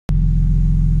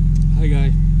Hi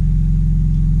guys,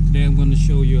 today I'm going to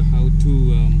show you how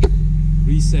to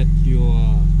reset your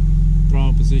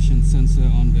throttle position sensor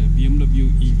on the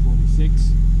BMW E46.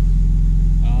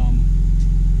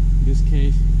 In this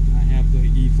case I have the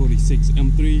E46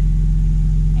 M3.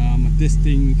 This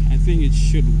thing, I think it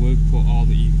should work for all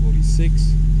the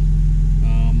E46.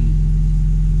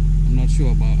 I'm not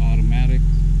sure about automatic,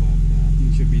 but I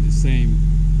think it should be the same.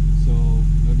 So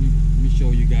let me show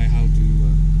you guys how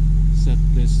to set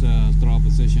this throttle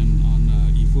position on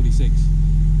E46.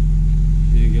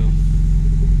 There you go.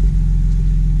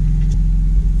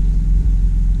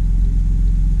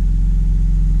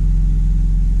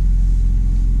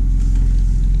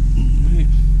 Alright.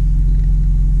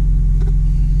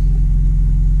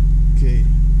 Okay.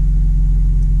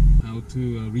 How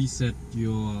to reset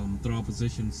your throttle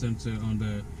position sensor on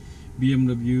the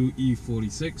BMW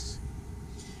E46.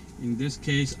 In this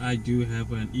case, I do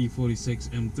have an E46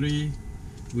 M3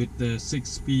 with the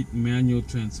 6-speed manual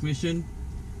transmission,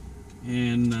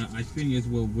 and I think it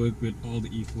will work with all the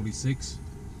E46.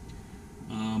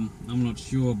 I'm not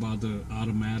sure about the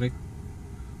automatic.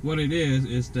 What it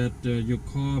is that your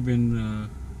car been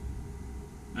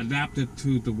adapted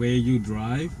to the way you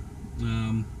drive.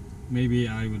 Maybe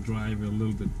I would drive a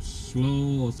little bit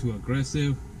slow or too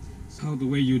aggressive. How the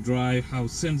way you drive, how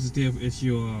sensitive is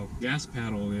your gas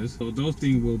pedal is. So those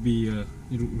things will be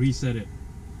reset it.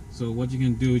 So what you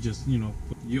can do is just,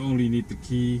 you only need the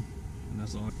key, and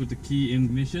that's all. Put the key in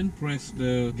ignition, press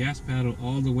the gas pedal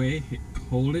all the way,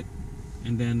 hold it,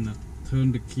 and then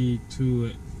turn the key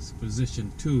to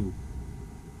position 2.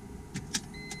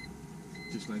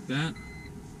 Just like that.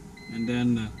 And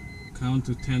then count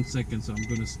to 10 seconds. So I'm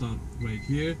going to start right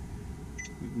here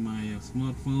with my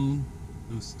smartphone.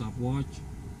 Stopwatch.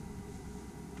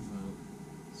 About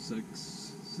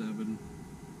 6, 7,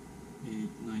 8,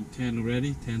 9, 10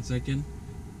 already. 10 seconds.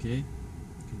 Okay, you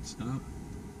can stop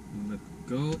and let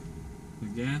go the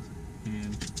gas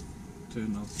and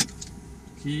turn off the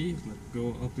key. Let go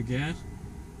of the gas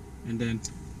and then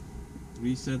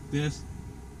reset this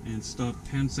and start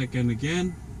 10 seconds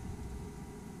again.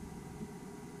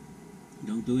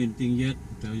 Don't do anything yet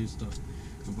until you start.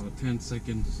 About 10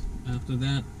 seconds after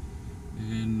that,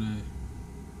 and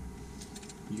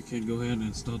you can go ahead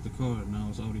and start the car. Now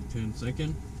it's already 10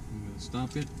 seconds. I'm going to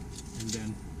stop it and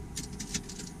then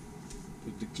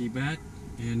put the key back,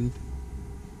 and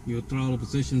your throttle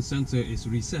position sensor is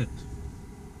reset.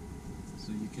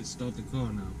 So you can start the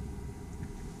car now.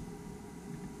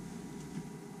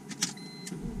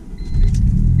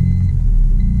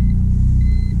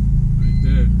 Right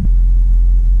there.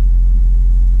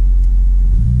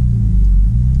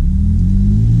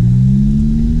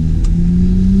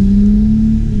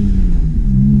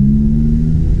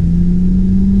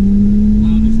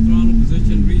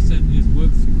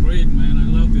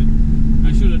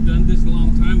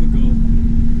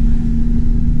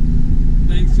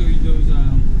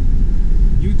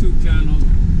 YouTube channel.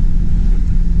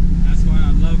 That's why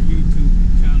I love YouTube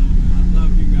channel. I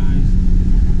love you guys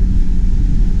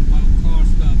about car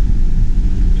stuff.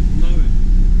 Just love it.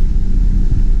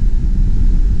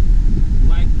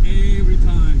 Like every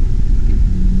time.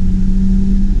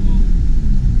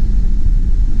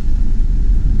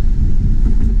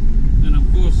 And of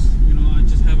course, I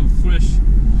just have a fresh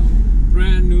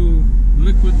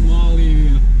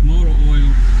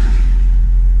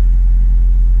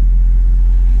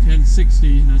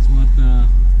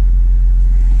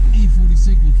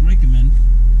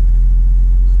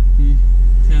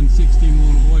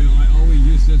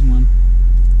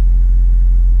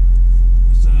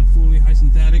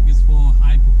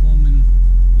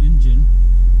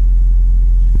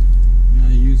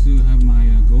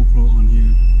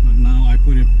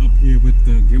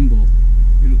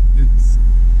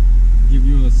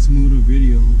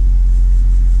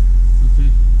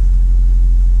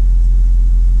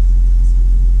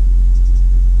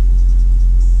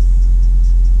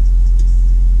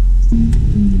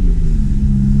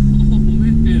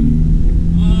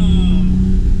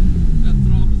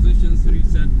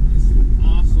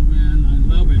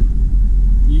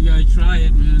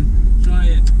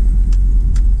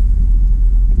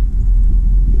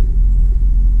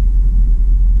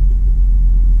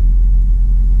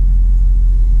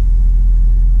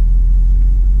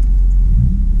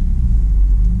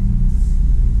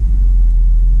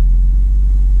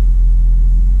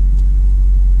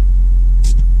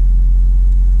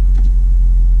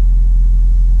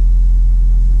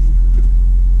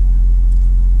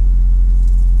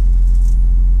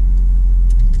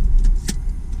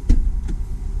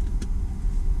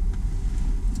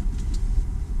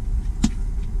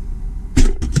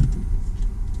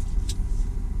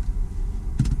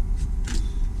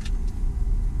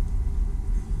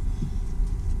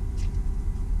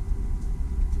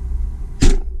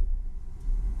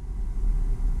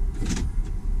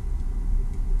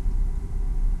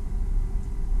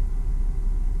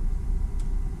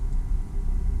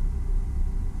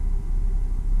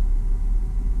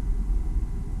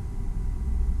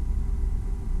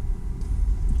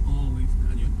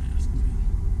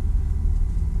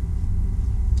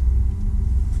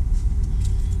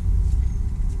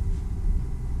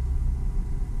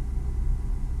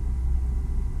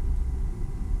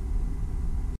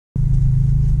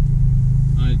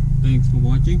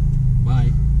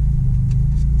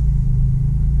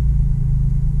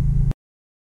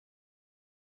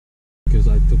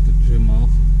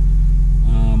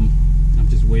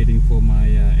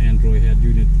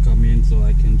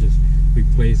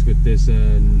mess with this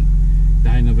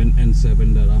Dynavan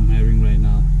N7 that I'm having right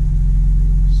now.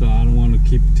 So I don't want to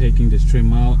keep taking this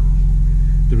trim out.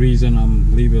 The reason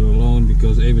I'm leaving it alone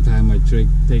because every time I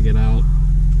take it out,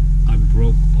 I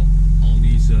broke all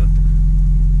these. I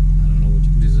don't know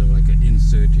what these are, like an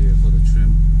insert here for the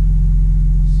trim.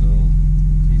 So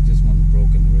see, this one's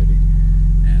broken already,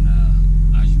 and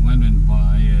I went and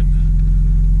buy it.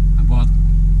 I bought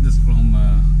this from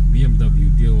a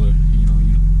BMW dealer. You know,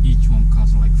 each one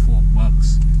costs like $4.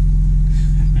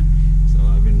 So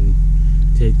I've been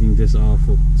taking this off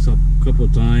for a couple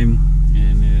of times,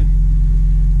 and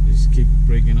just keep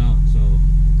breaking out. So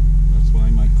that's why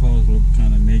my cars look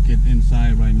kind of naked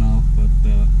inside right now. But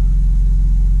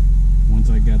once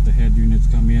I got the head units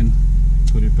come in,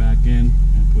 put it back in,